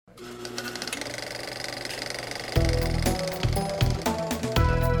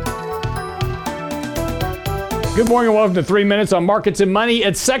Good morning and welcome to 3 Minutes on Markets and Money.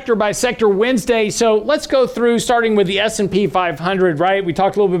 It's Sector by Sector Wednesday. So let's go through starting with the S&P 500, right? We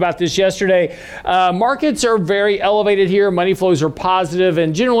talked a little bit about this yesterday. Markets are very elevated here. Money flows are positive.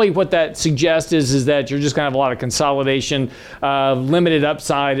 And generally what that suggests is that you're just going to have a lot of consolidation, limited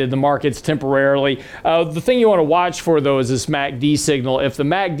upside in the markets temporarily. The thing you want to watch for, though, is this MACD signal. If the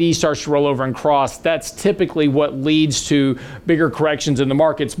MACD starts to roll over and cross, that's typically what leads to bigger corrections in the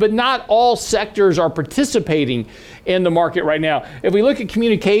markets. But not all sectors are participating in the market right now. If we look at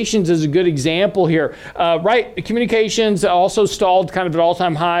communications as a good example here, right, communications also stalled kind of at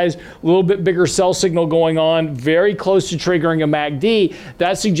all-time highs, a little bit bigger sell signal going on, very close to triggering a MACD.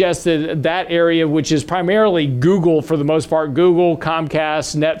 That suggests that that area, which is primarily Google for the most part, Google,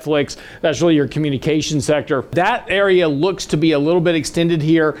 Comcast, Netflix, that's really your communication sector. That area looks to be a little bit extended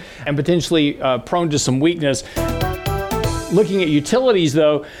here and potentially prone to some weakness. Looking at utilities,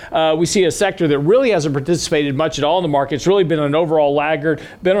 though, we see a sector that really hasn't participated much at all in the market. It's really been an overall laggard,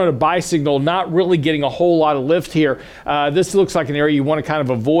 been on a buy signal, not really getting a whole lot of lift here. This looks like an area you want to kind of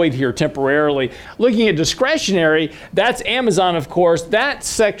avoid here temporarily. Looking at discretionary, that's Amazon, of course. That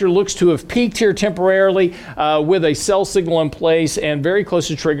sector looks to have peaked here temporarily with a sell signal in place and very close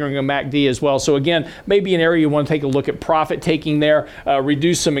to triggering a MACD as well. So again, maybe an area you want to take a look at profit taking there,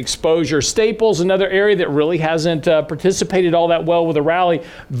 reduce some exposure. Staples, another area that really hasn't participated all that well with a rally.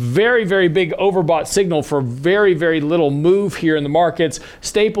 Very, very big overbought signal for very, very little move here in the markets.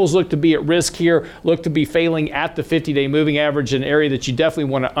 Staples look to be at risk here, look to be failing at the 50-day moving average, an area that you definitely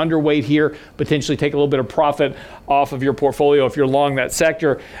want to underweight here, potentially take a little bit of profit off of your portfolio if you're long that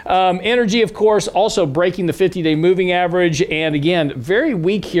sector. Energy, of course, also breaking the 50-day moving average, and again, very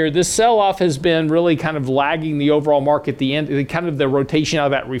weak here. This sell-off has been really kind of lagging the overall market, the end, kind of the rotation out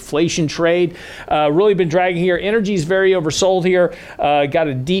of that reflation trade. Really been dragging here. Energy is very oversold here. Got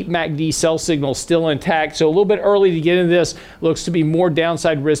a deep MACD sell signal still intact. So a little bit early to get into this. Looks to be more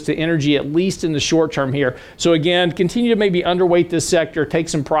downside risk to energy, at least in the short term here. So again, continue to maybe underweight this sector. Take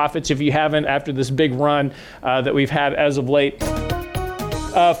some profits if you haven't after this big run that we've had as of late.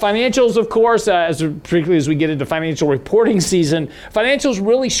 Financials, of course, particularly as we get into financial reporting season, financials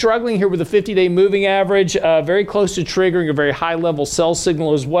really struggling here with the 50-day moving average, very close to triggering a very high-level sell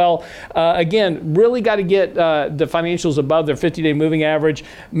signal as well. Again, really got to get the financials above their 50-day moving average.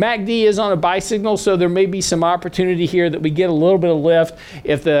 MACD is on a buy signal, so there may be some opportunity here that we get a little bit of lift.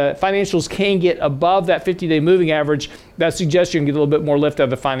 If the financials can get above that 50-day moving average, that suggests you can get a little bit more lift out of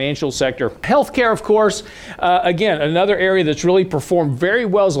the financial sector. Healthcare, of course, again, another area that's really performed very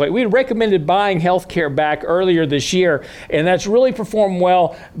well. We had recommended buying healthcare back earlier this year, and that's really performed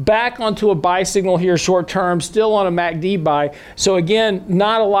well. Back onto a buy signal here short term, still on a MACD buy. So again,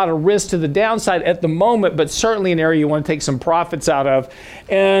 not a lot of risk to the downside at the moment, but certainly an area you want to take some profits out of.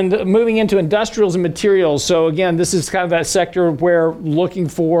 And moving into industrials and materials. So again, this is kind of that sector where looking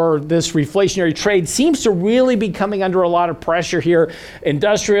for this reflationary trade seems to really be coming under a lot of pressure here.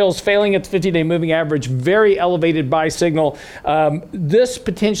 Industrials failing at the 50-day moving average, very elevated buy signal. This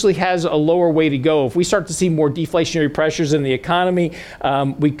potentially has a lower way to go. If we start to see more deflationary pressures in the economy,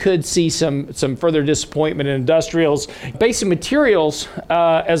 we could see some further disappointment in industrials. Basic materials,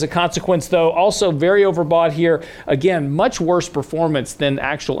 as a consequence, though, also very overbought here. Again, much worse performance than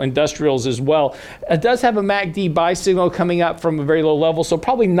actual industrials as well. It does have a MACD buy signal coming up from a very low level, so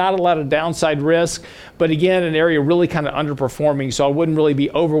probably not a lot of downside risk, but again, an area really kind of underperforming, so I wouldn't really be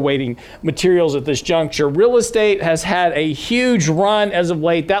overweighting materials at this juncture. Real estate has had a huge run as of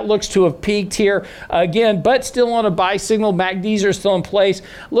late. That looks to have peaked here again, but still on a buy signal. MACDs are still in place.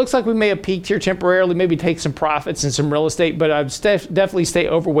 Looks like we may have peaked here temporarily, maybe take some profits in some real estate, but I'd definitely stay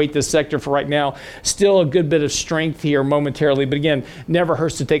overweight this sector for right now. Still a good bit of strength here momentarily, but again, never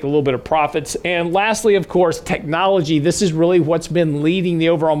hurts to take a little bit of profits. And lastly, of course, technology. This is really what's been leading the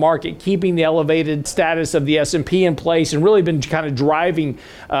overall market, keeping the elevated status of the S&P in place and really been kind of driving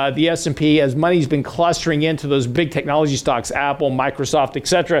the S&P as money's been clustering into those big technology stocks, Apple, Microsoft,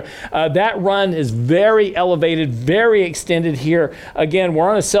 etc. That run is very elevated, very extended here. Again, we're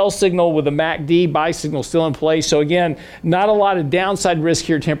on a sell signal with a MACD buy signal still in place. So again, not a lot of downside risk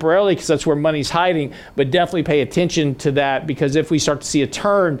here temporarily because that's where money's hiding, but definitely pay attention to that because if we start to see a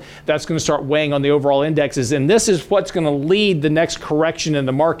turn, that's going to start weighing on the overall indexes. And this is what's going to lead the next correction in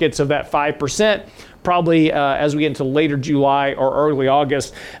the markets of that 5%. Probably as we get into later July or early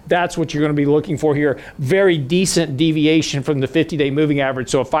August, that's what you're going to be looking for here. Very decent deviation from the 50-day moving average,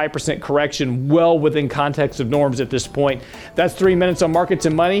 so a 5% correction well within context of norms at this point. That's 3 minutes on markets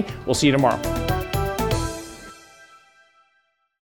and money. We'll see you tomorrow.